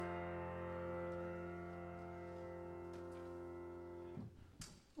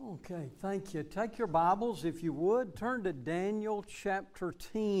Okay, thank you. Take your Bibles, if you would. Turn to Daniel chapter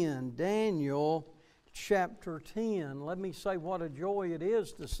 10. Daniel chapter 10. Let me say what a joy it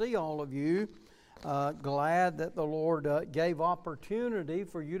is to see all of you. Glad that the Lord gave opportunity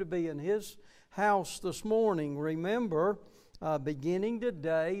for you to be in His house this morning. Remember, beginning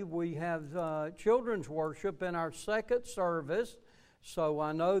today, we have children's worship in our second service. So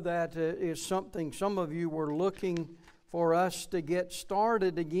I know that is something some of you were looking for us to get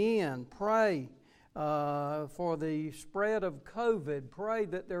started again. Pray for the spread of COVID. Pray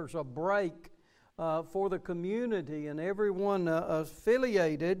that there's a break for the community and everyone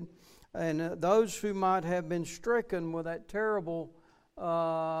affiliated and those who might have been stricken with that terrible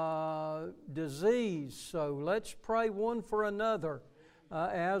disease. So let's pray one for another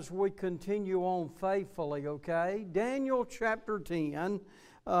as we continue on faithfully, okay? Daniel chapter 10.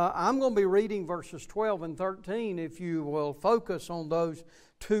 I'm going to be reading verses 12 and 13 if you will focus on those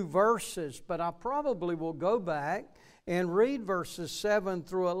two verses. But I probably will go back and read verses 7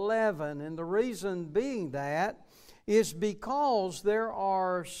 through 11. And the reason being that is because there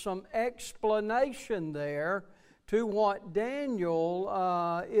are some explanation there to what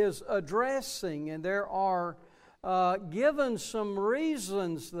Daniel is addressing. And there are given some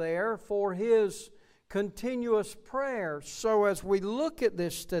reasons there for his continuous prayer. So as we look at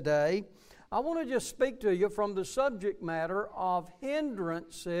this today, I want to just speak to you from the subject matter of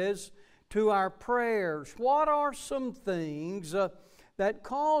hindrances to our prayers. What are some things that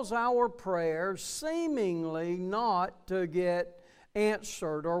cause our prayers seemingly not to get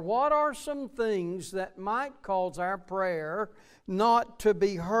answered? Or what are some things that might cause our prayer not to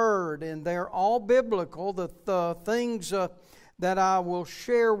be heard? And they're all biblical, the things that I will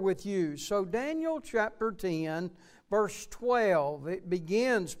share with you. So Daniel chapter 10, verse 12, it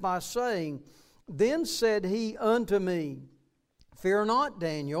begins by saying, "Then said he unto me, Fear not,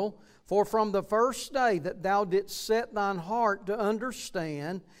 Daniel, for from the first day that thou didst set thine heart to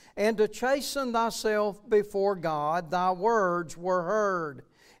understand and to chasten thyself before God, thy words were heard,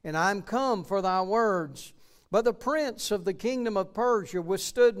 and I am come for thy words. But the prince of the kingdom of Persia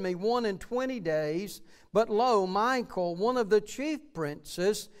withstood me 21 days. But lo, Michael, one of the chief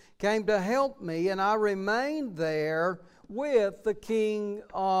princes, came to help me, and I remained there with the kings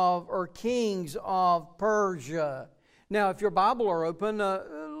of Persia." Now, if your Bible are open,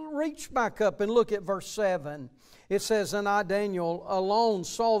 reach back up and look at verse 7. It says, "And I, Daniel, alone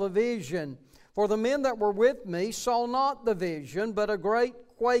saw the vision. For the men that were with me saw not the vision, but a great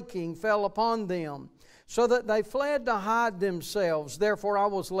quaking fell upon them, so that they fled to hide themselves. Therefore I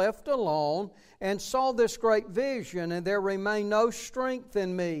was left alone, and saw this great vision, and there remained no strength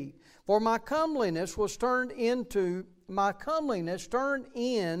in me. For my comeliness turned in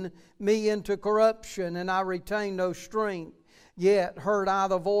me into corruption, and I retained no strength. Yet heard I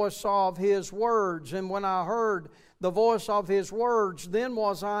the voice of His words, and when I heard the voice of His words, then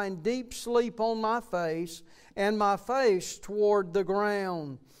was I in deep sleep on my face, and my face toward the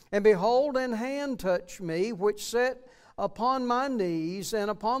ground. And behold, an hand touched me, which sat upon my knees and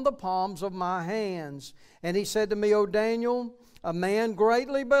upon the palms of my hands. And he said to me, O Daniel, a man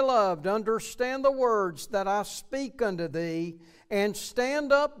greatly beloved, understand the words that I speak unto thee, and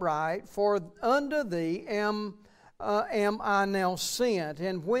stand upright, for unto thee am I now sent.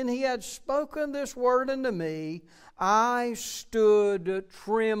 And when he had spoken this word unto me, I stood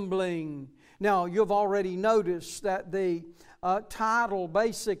trembling." Now, you've already noticed that the title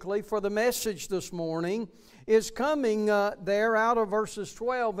basically for the message this morning is coming there out of verses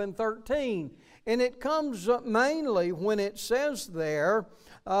 12 and 13. And it comes mainly when it says there,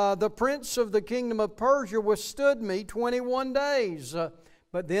 "The prince of the kingdom of Persia withstood me 21 days.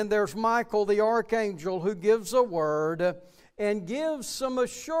 But then there's Michael the archangel who gives a word and gives some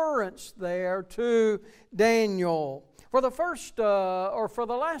assurance there to Daniel. For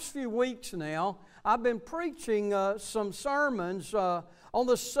the last few weeks now, I've been preaching some sermons on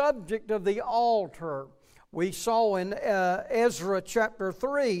the subject of the altar. We saw in Ezra chapter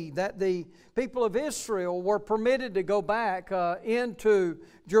 3 that the people of Israel were permitted to go back into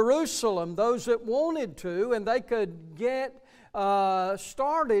Jerusalem, those that wanted to, and they could get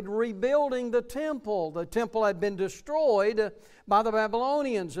started rebuilding the temple. The temple had been destroyed by the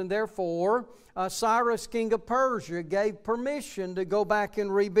Babylonians, and therefore Cyrus, king of Persia, gave permission to go back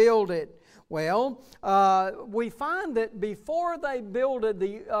and rebuild it. Well, we find that before they built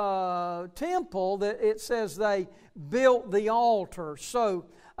the temple, that it says they built the altar. So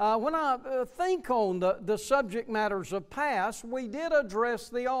when I think on the subject matters of past, we did address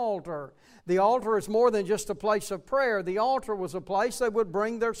the altar. The altar is more than just a place of prayer. The altar was a place they would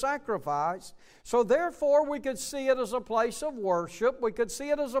bring their sacrifice. So therefore, we could see it as a place of worship. We could see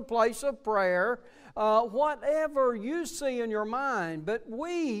it as a place of prayer. Whatever you see in your mind. But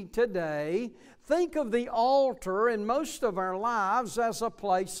we today think of the altar in most of our lives as a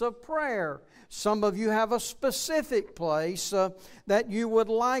place of prayer. Some of you have a specific place that you would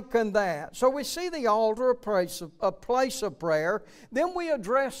liken that. So we see the altar, a place of prayer. Then we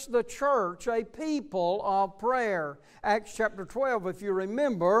address the church, a people of prayer. Acts chapter 12, if you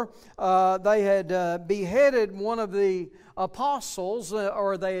remember, they had beheaded one of the apostles,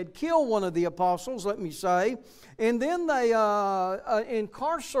 or they had killed one of the apostles, let me say. And then they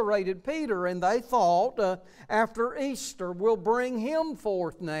incarcerated Peter, and they thought, after Easter, we'll bring him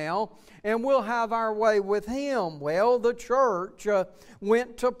forth now, and we'll have our way with him. Well, the church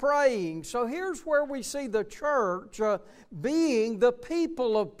went to praying. So here's where we see the church being the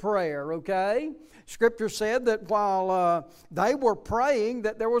people of prayer, okay? Scripture said that while they were praying,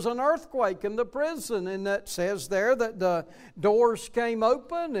 that there was an earthquake in the prison, and that says there that the doors came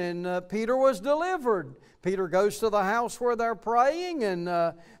open and Peter was delivered. Peter goes to the house where they're praying, and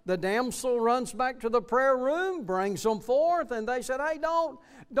the damsel runs back to the prayer room, brings them forth, and they said, hey,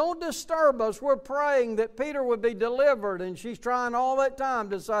 don't disturb us. We're praying that Peter would be delivered. And she's trying all that time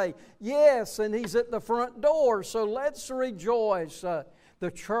to say, yes, and he's at the front door, so let's rejoice. The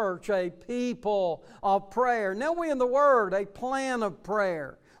church, a people of prayer. Now we in the Word, a plan of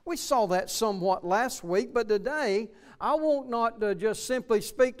prayer. We saw that somewhat last week, but today I want not to just simply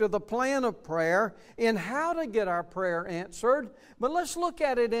speak to the plan of prayer in how to get our prayer answered, but let's look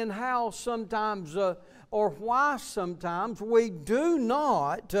at it in how sometimes or why sometimes we do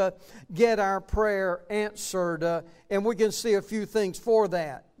not get our prayer answered, and we can see a few things for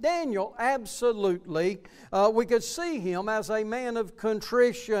that. Daniel, absolutely, we could see him as a man of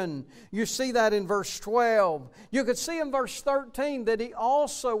contrition. You see that in verse 12. You could see in verse 13 that he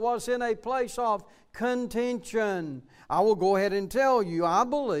also was in a place of contention. I will go ahead and tell you, I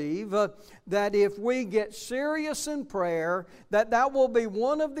believe that if we get serious in prayer, that will be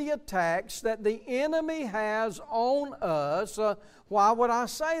one of the attacks that the enemy has on us. Why would I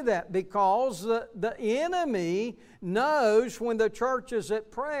say that? Because the enemy knows when the church is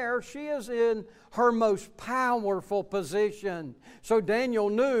at prayer, she is in her most powerful position. So Daniel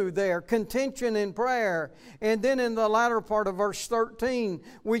knew there, contention in prayer. And then in the latter part of verse 13,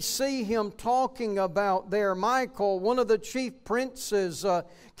 we see him talking about there. Michael, one of the chief princes,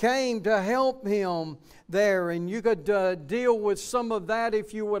 came to help him there. And you could deal with some of that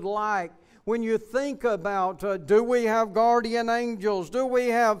if you would like. When you think about, do we have guardian angels? Do we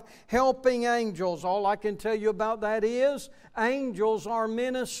have helping angels? All I can tell you about that is angels are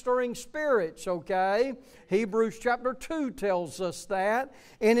ministering spirits, okay? Hebrews chapter 2 tells us that.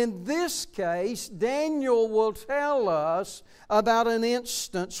 And in this case, Daniel will tell us about an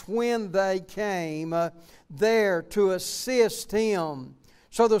instance when they came there to assist him.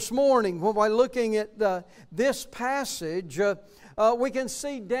 So this morning, when we're looking at this passage, we can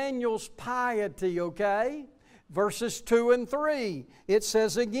see Daniel's piety, okay? Verses 2 and 3. It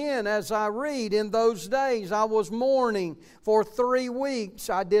says again, as I read, in those days I was mourning for 3 weeks.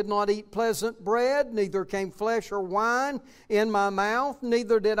 I did not eat pleasant bread, neither came flesh or wine in my mouth,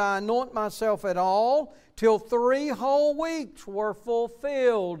 neither did I anoint myself at all, till 3 whole weeks were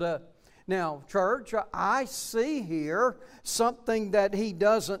fulfilled. Now, church, I see here something that he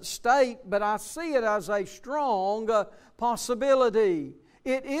doesn't state, but I see it as a strong possibility.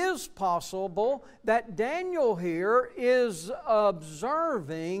 It is possible that Daniel here is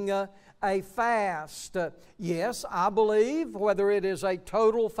observing a fast. Yes, I believe whether it is a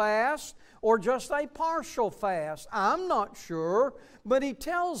total fast or just a partial fast, I'm not sure, but he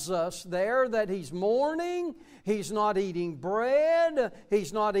tells us there that he's mourning, he's not eating bread,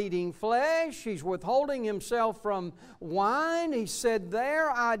 he's not eating flesh, he's withholding himself from wine. He said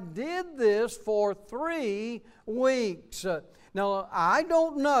there, I did this for 3 weeks. Now, I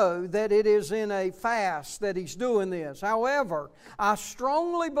don't know that it is in a fast that he's doing this. However, I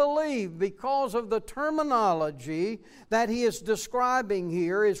strongly believe because of the terminology that he is describing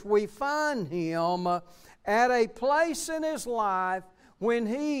here, is we find him at a place in his life when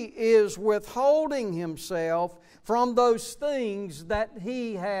he is withholding himself from those things that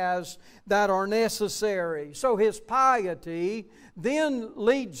he has that are necessary. So his piety then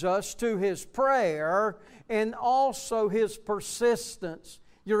leads us to his prayer and also his persistence.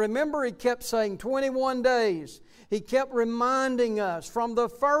 You remember he kept saying 21 days. He kept reminding us from the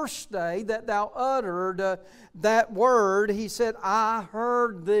first day that thou uttered that word, he said, I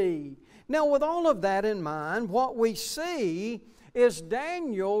heard thee. Now with all of that in mind, what we see is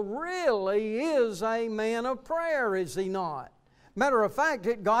Daniel really is a man of prayer, is he not? Matter of fact,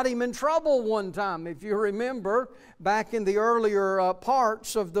 it got him in trouble one time. If you remember, back in the earlier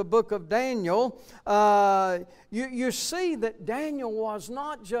parts of the book of Daniel, you see that Daniel was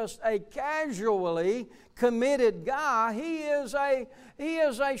not just a casually committed guy. He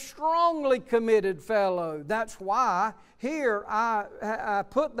is a strongly committed fellow. That's why here I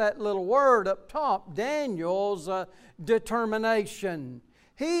put that little word up top, Daniel's determination.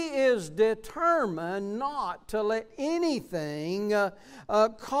 He is determined not to let anything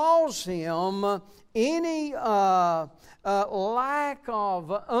cause him any lack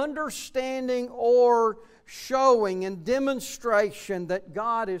of understanding or showing and demonstration that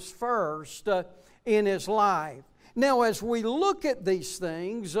God is first in his life. Now, as we look at these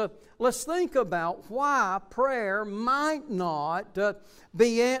things, let's think about why prayer might not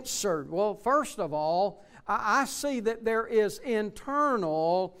be answered. Well, first of all, I see that there is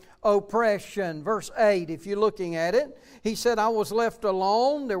internal oppression. Verse 8, if you're looking at it, he said, I was left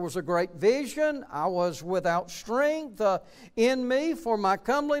alone. There was a great vision. I was without strength in me, for my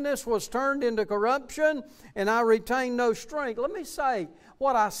comeliness was turned into corruption, and I retained no strength. Let me say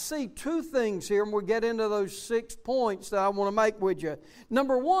what I see, two things here, and we'll get into those 6 points that I want to make with you.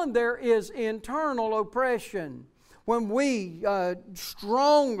 Number one, there is internal oppression. When we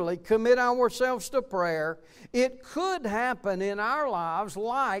strongly commit ourselves to prayer, it could happen in our lives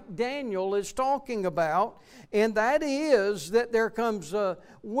like Daniel is talking about, and that is that there comes a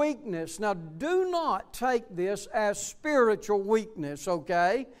weakness. Now, do not take this as spiritual weakness,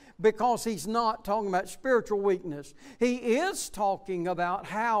 okay? Because he's not talking about spiritual weakness. He is talking about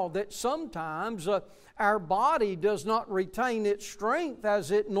how that sometimes our body does not retain its strength as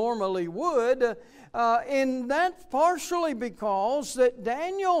it normally would. And that's partially because that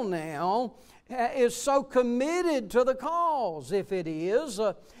Daniel now is so committed to the cause. If it is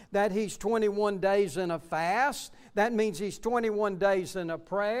that he's 21 days in a fast, that means he's 21 days in a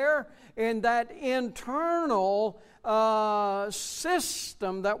prayer, and that internal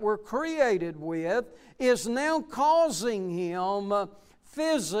system that we're created with is now causing him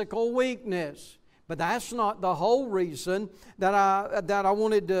physical weakness. But that's not the whole reason that I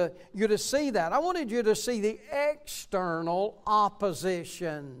wanted you to see that. I wanted you to see the external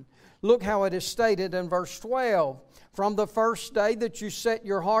opposition. Look how it is stated in verse 12. From the first day that you set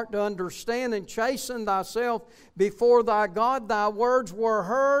your heart to understand and chasten thyself before thy God, thy words were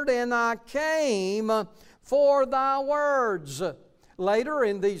heard, and I came for thy words. Later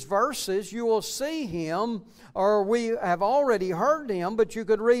in these verses, you will see him, or we have already heard him, but you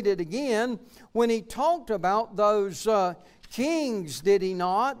could read it again, when he talked about those kings, did he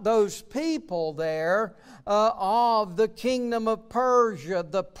not? Those people there of the kingdom of Persia,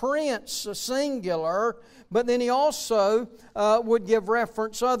 the prince, singular, but then he also would give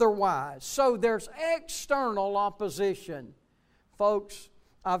reference otherwise. So there's external opposition. Folks,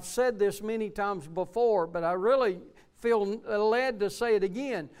 I've said this many times before, but I really feel led to say it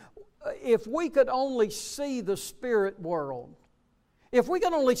again. If we could only see the spirit world, if we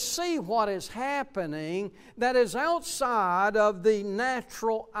could only see what is happening that is outside of the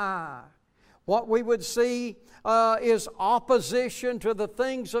natural eye, what we would see is opposition to the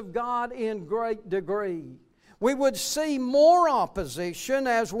things of God in great degree. We would see more opposition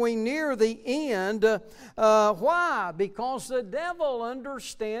as we near the end. Why? Because the devil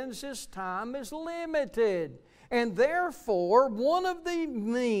understands his time is limited. And therefore, one of the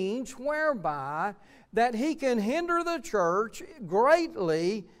means whereby that he can hinder the church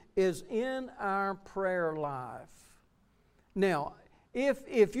greatly is in our prayer life. Now,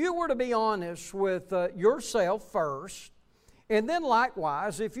 if you were to be honest with yourself first, and then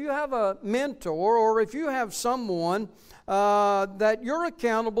likewise, if you have a mentor or if you have someone that you're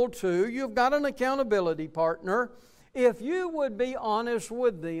accountable to, you've got an accountability partner, if you would be honest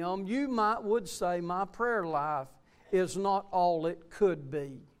with them, you would say, my prayer life is not all it could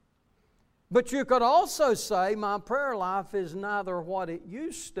be. But you could also say, my prayer life is neither what it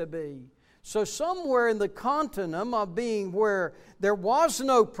used to be. So somewhere in the continuum of being where there was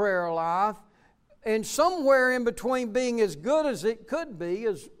no prayer life, and somewhere in between being as good as it could be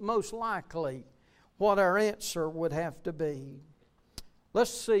is most likely what our answer would have to be.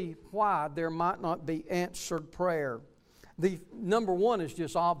 Let's see why there might not be answered prayer. The number one is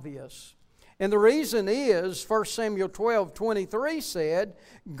just obvious. And the reason is, 1 Samuel 12:23 said,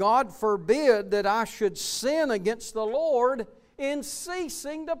 God forbid that I should sin against the Lord in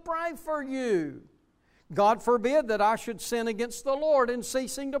ceasing to pray for you. God forbid that I should sin against the Lord in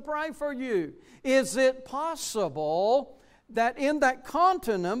ceasing to pray for you. Is it possible that in that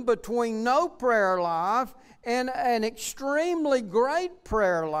continuum between no prayer life and an extremely great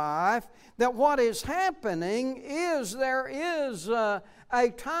prayer life, that what is happening is there is a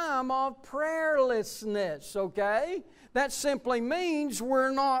time of prayerlessness, okay? That simply means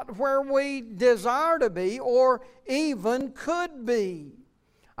we're not where we desire to be or even could be.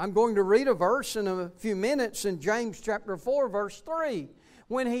 I'm going to read a verse in a few minutes in James chapter 4, verse 3,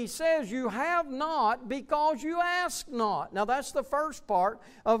 when he says, "You have not because you ask not." Now that's the first part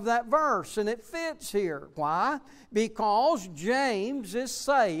of that verse, and it fits here. Why? Because James is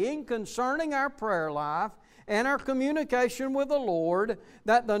saying concerning our prayer life and our communication with the Lord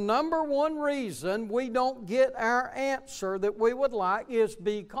that the number one reason we don't get our answer that we would like is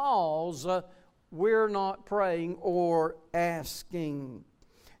because we're not praying or asking.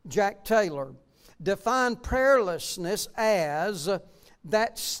 Jack Taylor defined prayerlessness as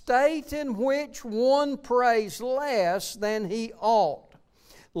that state in which one prays less than he ought,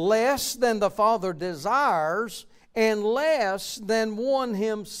 less than the Father desires, and less than one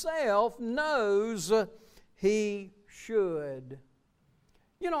himself knows he should.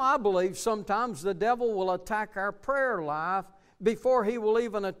 You know, I believe sometimes the devil will attack our prayer life before he will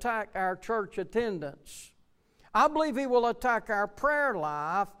even attack our church attendance. I believe he will attack our prayer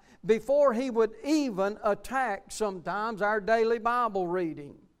life before he would even attack sometimes our daily Bible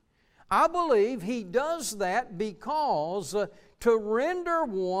reading. I believe he does that because to render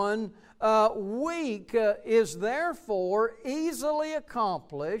one weak is therefore easily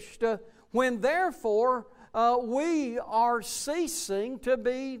accomplished when therefore we are ceasing to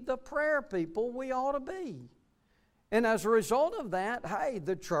be the prayer people we ought to be. And as a result of that, hey,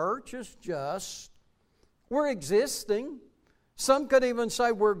 the church is just, we're existing. Some could even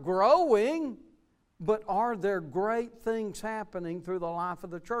say we're growing, but are there great things happening through the life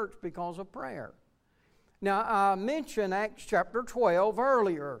of the church because of prayer? Now, I mentioned Acts chapter 12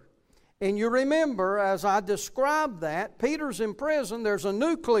 earlier. And you remember, as I described that, Peter's in prison. There's a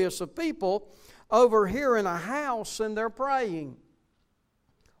nucleus of people over here in a house, and they're praying.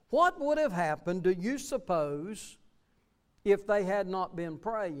 What would have happened, do you suppose, if they had not been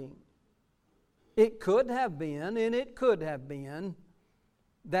praying? It could have been, and it could have been,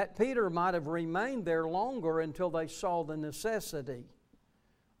 that Peter might have remained there longer until they saw the necessity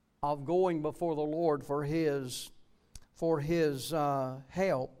of going before the Lord for His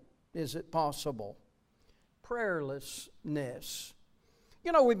help. Is it possible? Prayerlessness.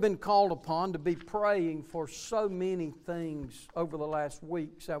 You know, we've been called upon to be praying for so many things over the last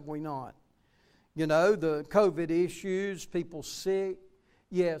weeks, have we not? You know, the COVID issues, people sick.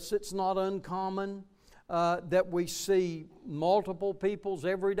 Yes, it's not uncommon that we see multiple peoples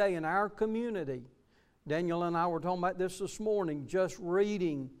every day in our community. Daniel and I were talking about this morning, just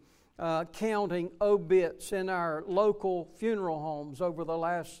reading, counting obits in our local funeral homes over the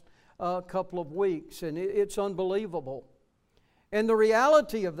last couple of weeks, and it's unbelievable. And the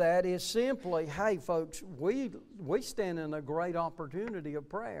reality of that is simply, hey folks, we stand in a great opportunity of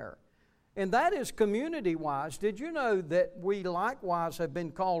prayer. And that is community-wise. Did you know that we likewise have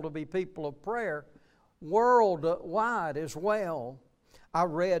been called to be people of prayer worldwide as well? I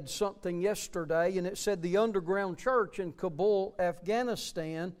read something yesterday, and it said the underground church in Kabul,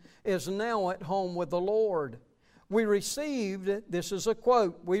 Afghanistan, is now at home with the Lord. We received, this is a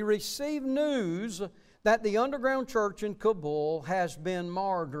quote, we received news that the underground church in Kabul has been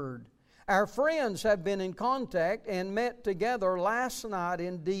martyred. Our friends have been in contact and met together last night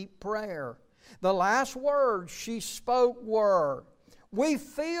in deep prayer. The last words she spoke were, "We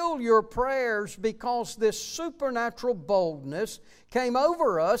feel your prayers because this supernatural boldness came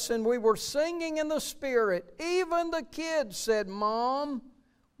over us and we were singing in the Spirit. Even the kids said, 'Mom,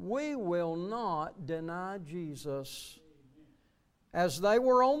 we will not deny Jesus.'" As they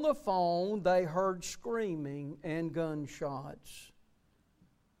were on the phone, they heard screaming and gunshots.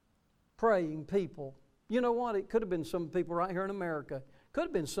 Praying people. You know what? It could have been some people right here in America. Could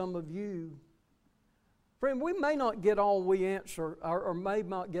have been some of you. Friend, we may not get all we answer or may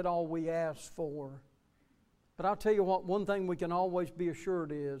not get all we ask for. But I'll tell you what, one thing we can always be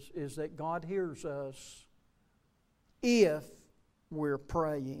assured is that God hears us if we're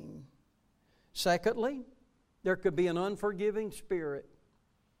praying. Secondly, there could be an unforgiving spirit.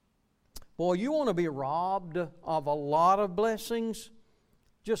 Boy, you want to be robbed of a lot of blessings?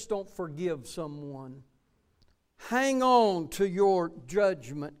 Just don't forgive someone. Hang on to your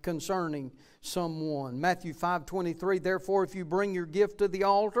judgment concerning someone. Matthew 5:23, "Therefore, if you bring your gift to the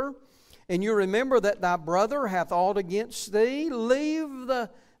altar, and you remember that thy brother hath aught against thee, leave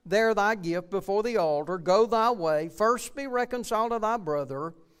there thy gift before the altar, go thy way, first be reconciled to thy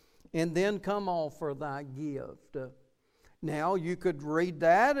brother, and then come offer thy gift." Now, you could read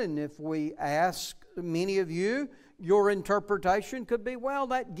that, and if we ask many of you, your interpretation could be, well,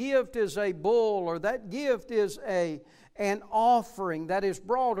 that gift is a bull, or that gift is an offering that is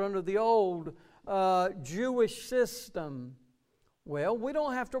brought under the old Jewish system. Well, we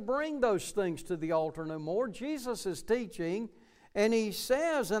don't have to bring those things to the altar no more. Jesus is teaching, and He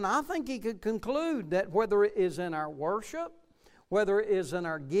says, and I think He could conclude that whether it is in our worship, whether it is in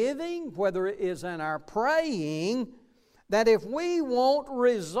our giving, whether it is in our praying, that if we want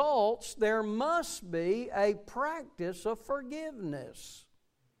results, there must be a practice of forgiveness.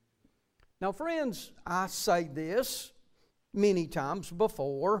 Now, friends, I say this many times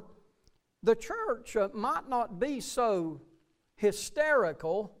before. The church might not be so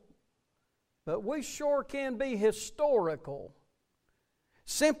hysterical, but we sure can be historical.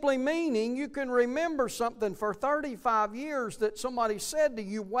 Simply meaning you can remember something for 35 years that somebody said to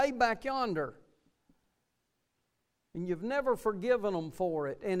you way back yonder, and you've never forgiven them for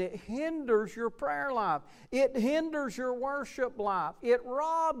it, and it hinders your prayer life. It hinders your worship life. It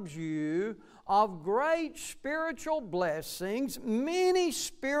robs you of great spiritual blessings, many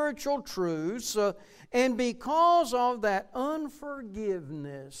spiritual truths, and because of that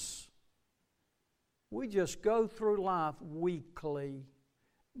unforgiveness, we just go through life weakly.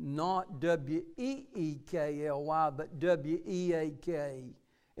 Not W-E-E-K-L-Y, but W-E-A-K-L-Y.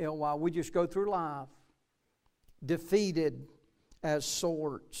 We just go through life defeated as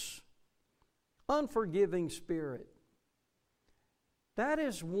sorts. Unforgiving spirit. That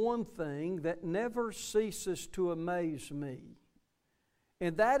is one thing that never ceases to amaze me.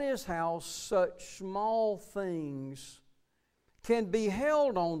 And that is how such small things can be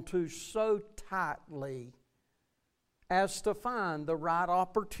held onto so tightly as to find the right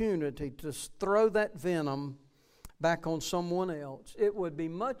opportunity to throw that venom back on someone else. It would be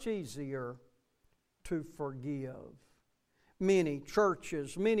much easier to forgive. Many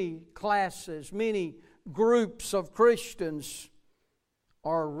churches, many classes, many groups of Christians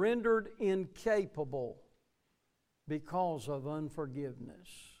are rendered incapable because of unforgiveness.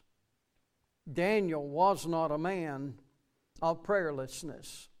 Daniel was not a man of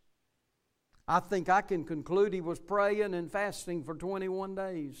prayerlessness. I think I can conclude he was praying and fasting for 21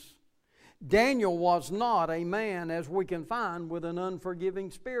 days. Daniel was not a man, as we can find, with an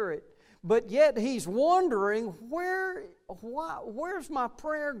unforgiving spirit. But yet he's wondering, where's my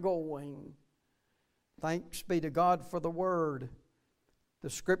prayer going? Thanks be to God for the Word. The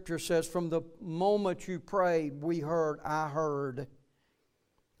Scripture says, from the moment you prayed, I heard.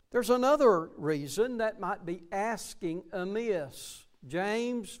 There's another reason that might be asking amiss.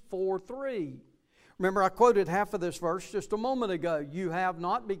 James 4:3. Remember, I quoted half of this verse just a moment ago. You have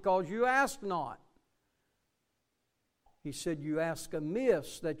not because you ask not. He said, you ask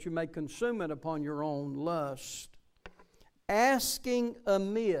amiss that you may consume it upon your own lust. Asking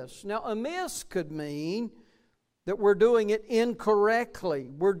amiss. Now, amiss could mean that we're doing it incorrectly,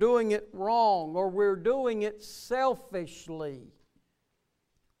 we're doing it wrong, or we're doing it selfishly.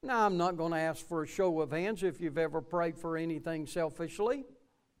 Now, I'm not going to ask for a show of hands if you've ever prayed for anything selfishly,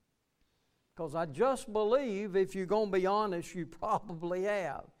 because I just believe, if you're going to be honest, you probably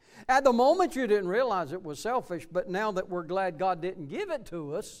have. At the moment, you didn't realize it was selfish, but now that we're glad God didn't give it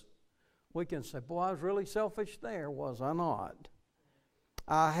to us, we can say, boy, I was really selfish there, was I not?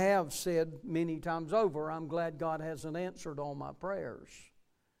 I have said many times over, I'm glad God hasn't answered all my prayers.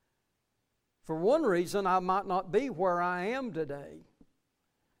 For one reason, I might not be where I am today.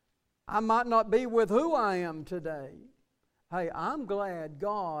 I might not be with who I am today. Hey, I'm glad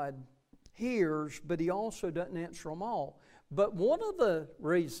God hears, but He also doesn't answer them all. But one of the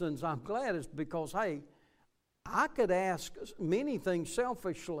reasons I'm glad is because, hey, I could ask many things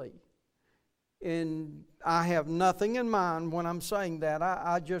selfishly. And I have nothing in mind when I'm saying that.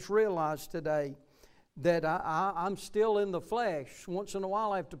 I just realized today that I'm still in the flesh. Once in a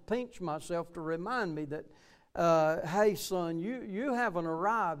while I have to pinch myself to remind me that, hey son, you haven't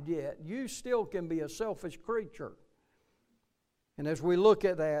arrived yet. You still can be a selfish creature. And as we look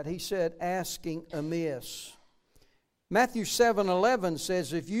at that, he said, asking amiss. Matthew 7:11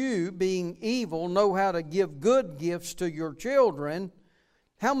 says, if you, being evil, know how to give good gifts to your children,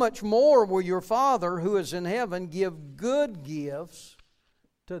 how much more will your Father who is in heaven give good gifts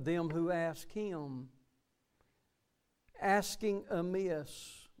to them who ask Him? Asking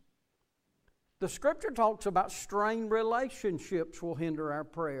amiss. The Scripture talks about strained relationships will hinder our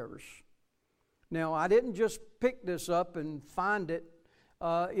prayers. Now, I didn't just pick this up and find it.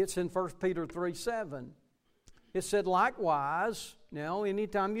 It's in 1 Peter 3:7. It said, likewise. Now,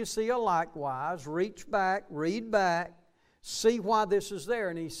 anytime you see a likewise, reach back, read back, see why this is there.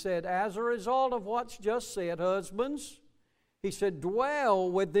 And he said, as a result of what's just said, husbands, He said,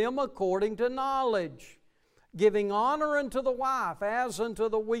 dwell with them according to knowledge, giving honor unto the wife as unto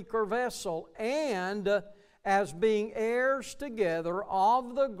the weaker vessel, and as being heirs together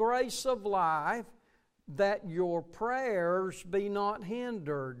of the grace of life, that your prayers be not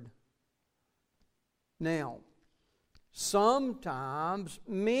hindered. Now, sometimes,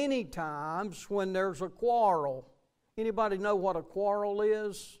 many times, when there's a quarrel, anybody know what a quarrel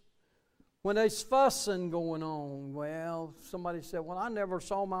is? When there's fussing going on. Well, somebody said, well, I never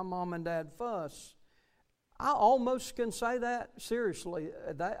saw my mom and dad fuss. I almost can say that seriously.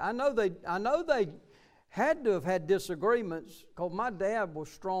 I know they had to have had disagreements because my dad was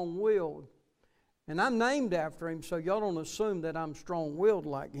strong-willed. And I'm named after him, so y'all don't assume that I'm strong-willed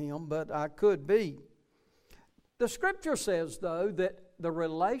like him, but I could be. The Scripture says, though, that the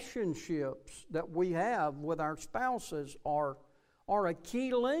relationships that we have with our spouses are a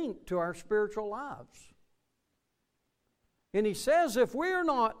key link to our spiritual lives. And He says if we're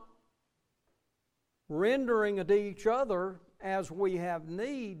not rendering to each other as we have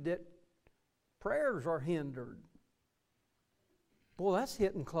need, that prayers are hindered. Boy, that's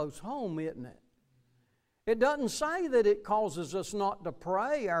hitting close home, isn't it? It doesn't say that it causes us not to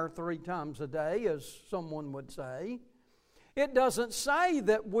pray our 3 times a day, as someone would say. It doesn't say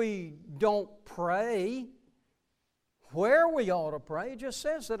that we don't pray where we ought to pray. It just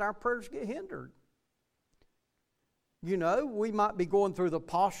says that our prayers get hindered. You know, we might be going through the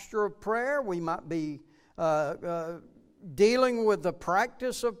posture of prayer. We might be dealing with the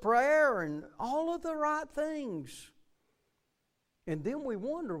practice of prayer and all of the right things. And then we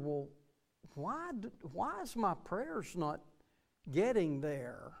wonder, well, why is my prayers not getting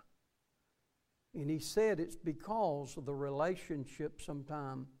there? And He said it's because of the relationship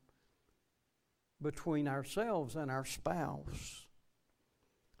sometime between ourselves and our spouse.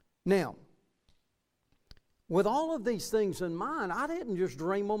 Now, with all of these things in mind, I didn't just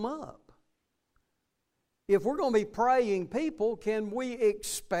dream them up. If we're going to be praying people, can we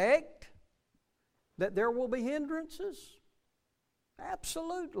expect that there will be hindrances?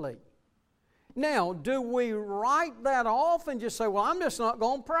 Absolutely. Now, do we write that off and just say, well, I'm just not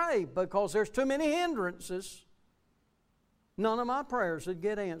going to pray because there's too many hindrances? None of my prayers would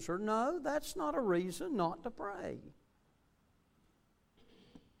get answered. No, that's not a reason not to pray.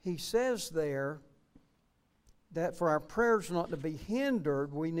 He says there that for our prayers not to be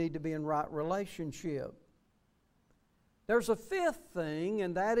hindered, we need to be in right relationship. There's a 5th thing,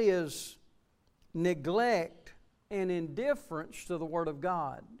 and that is neglect and indifference to the Word of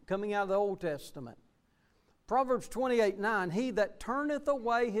God, coming out of the Old Testament. Proverbs 28:9, he that turneth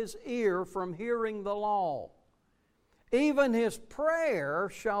away his ear from hearing the law, even his prayer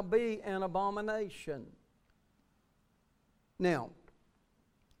shall be an abomination. Now,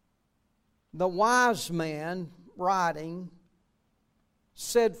 the wise man writing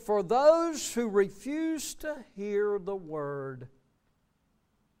said, for those who refuse to hear the Word.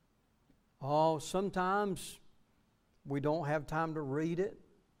 Oh, sometimes we don't have time to read it.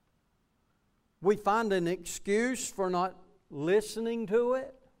 We find an excuse for not listening to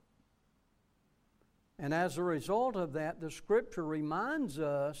it. And as a result of that, the Scripture reminds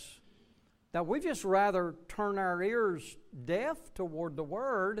us that we just rather turn our ears deaf toward the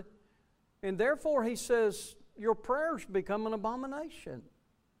Word, and therefore He says, your prayers become an abomination.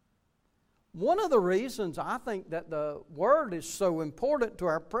 One of the reasons I think that the Word is so important to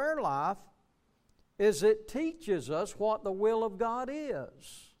our prayer life is it teaches us what the will of God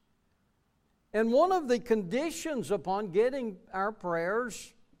is. And one of the conditions upon getting our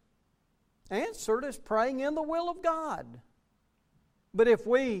prayers answered is praying in the will of God. But if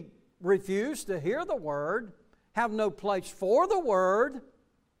we refuse to hear the Word, have no place for the Word,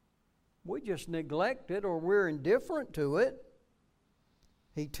 we just neglect it or we're indifferent to it.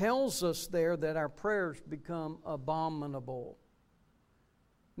 He tells us there that our prayers become abominable.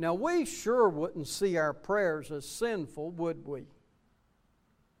 Now, we sure wouldn't see our prayers as sinful, would we?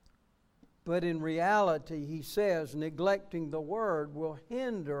 But in reality, he says, neglecting the Word will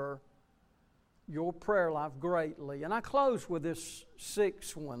hinder your prayer life greatly. And I close with this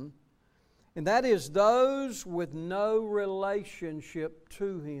 6th one, and that is those with no relationship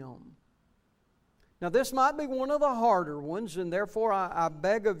to Him. Now, this might be one of the harder ones, and therefore I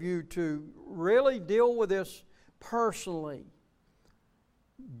beg of you to really deal with this personally.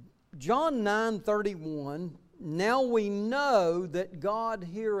 John 9:31, now we know that God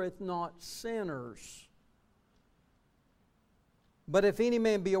heareth not sinners. But if any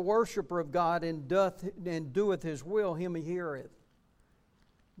man be a worshiper of God and doeth His will, him He heareth.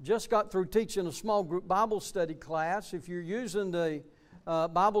 Just got through teaching a small group Bible study class. If you're using the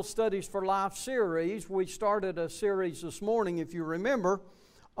Bible Studies for Life series. We started a series this morning, if you remember,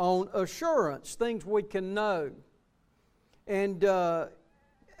 on assurance, things we can know. And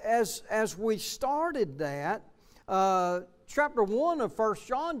as we started that, chapter 1 of 1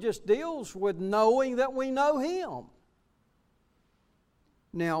 John just deals with knowing that we know Him.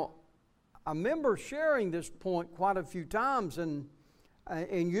 Now, I remember sharing this point quite a few times, and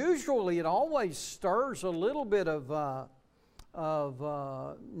usually it always stirs a little bit of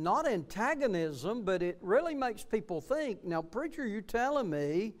not antagonism, but it really makes people think, now, preacher, you telling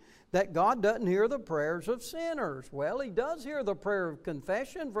me that God doesn't hear the prayers of sinners. Well, He does hear the prayer of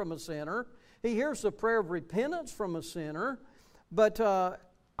confession from a sinner. He hears the prayer of repentance from a sinner. But,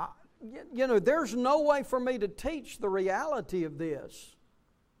 there's no way for me to teach the reality of this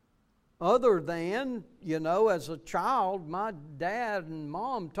other than, as a child, my dad and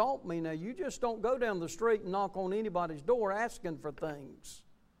mom taught me, now you just don't go down the street and knock on anybody's door asking for things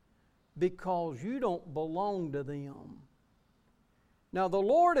because you don't belong to them. Now, the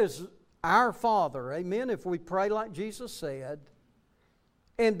Lord is our Father, amen, if we pray like Jesus said.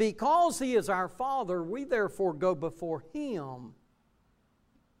 And because He is our Father, we therefore go before Him.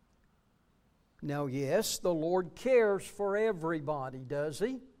 Now, yes, the Lord cares for everybody, does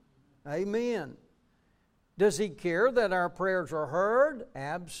He? Amen. Does He care that our prayers are heard?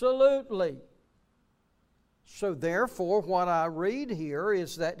 Absolutely. So therefore, what I read here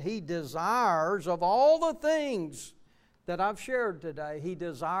is that He desires, of all the things that I've shared today, He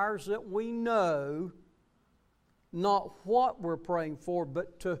desires that we know not what we're praying for,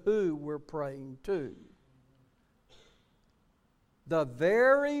 but to who we're praying to. The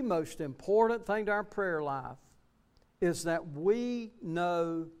very most important thing to our prayer life is that we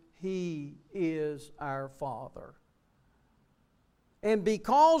know He is our Father. And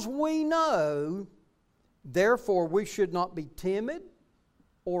because we know, therefore we should not be timid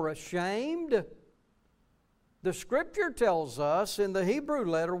or ashamed. The Scripture tells us in the Hebrew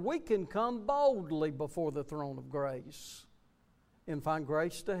letter we can come boldly before the throne of grace and find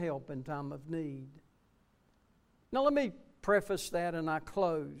grace to help in time of need. Now let me preface that and I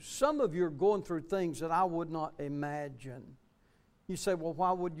close. Some of you are going through things that I would not imagine. You say, well,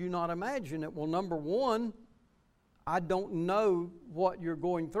 why would you not imagine it? Well, number one, I don't know what you're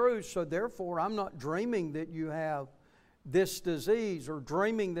going through, so therefore I'm not dreaming that you have this disease or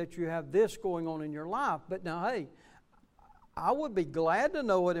dreaming that you have this going on in your life. But now, hey, I would be glad to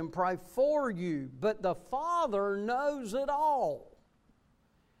know it and pray for you. But the Father knows it all.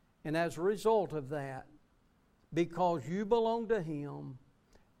 And as a result of that, because you belong to Him,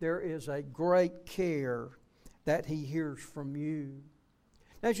 there is a great care that He hears from you.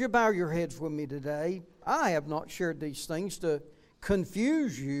 As you bow your heads with me today, I have not shared these things to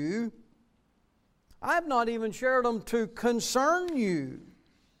confuse you. I have not even shared them to concern you.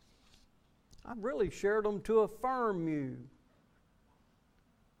 I've really shared them to affirm you.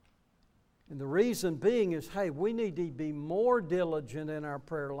 And the reason being is, hey, we need to be more diligent in our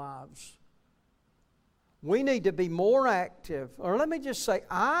prayer lives. We need to be more active. Or let me just say,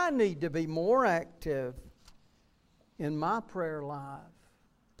 I need to be more active in my prayer life.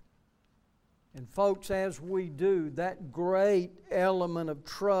 And folks, as we do, that great element of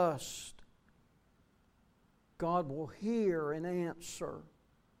trust, God will hear and answer.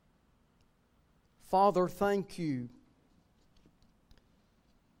 Father, thank You.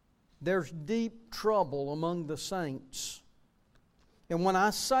 There's deep trouble among the saints. And when I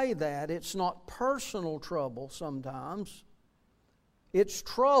say that, it's not personal trouble sometimes. It's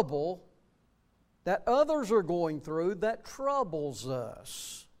trouble that others are going through that troubles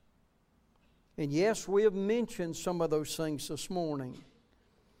us. And yes, we have mentioned some of those things this morning.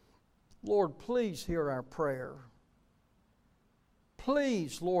 Lord, please hear our prayer.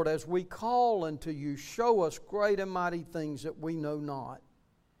 Please, Lord, as we call unto You, show us great and mighty things that we know not.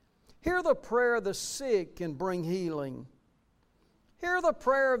 Hear the prayer of the sick and bring healing. Hear the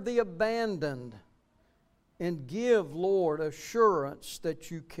prayer of the abandoned and give, Lord, assurance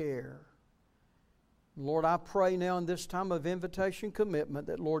that You care. Lord, I pray now in this time of invitation commitment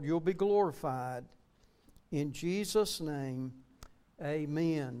that, Lord, You'll be glorified. In Jesus' name,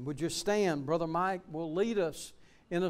 amen. Would you stand? Brother Mike will lead us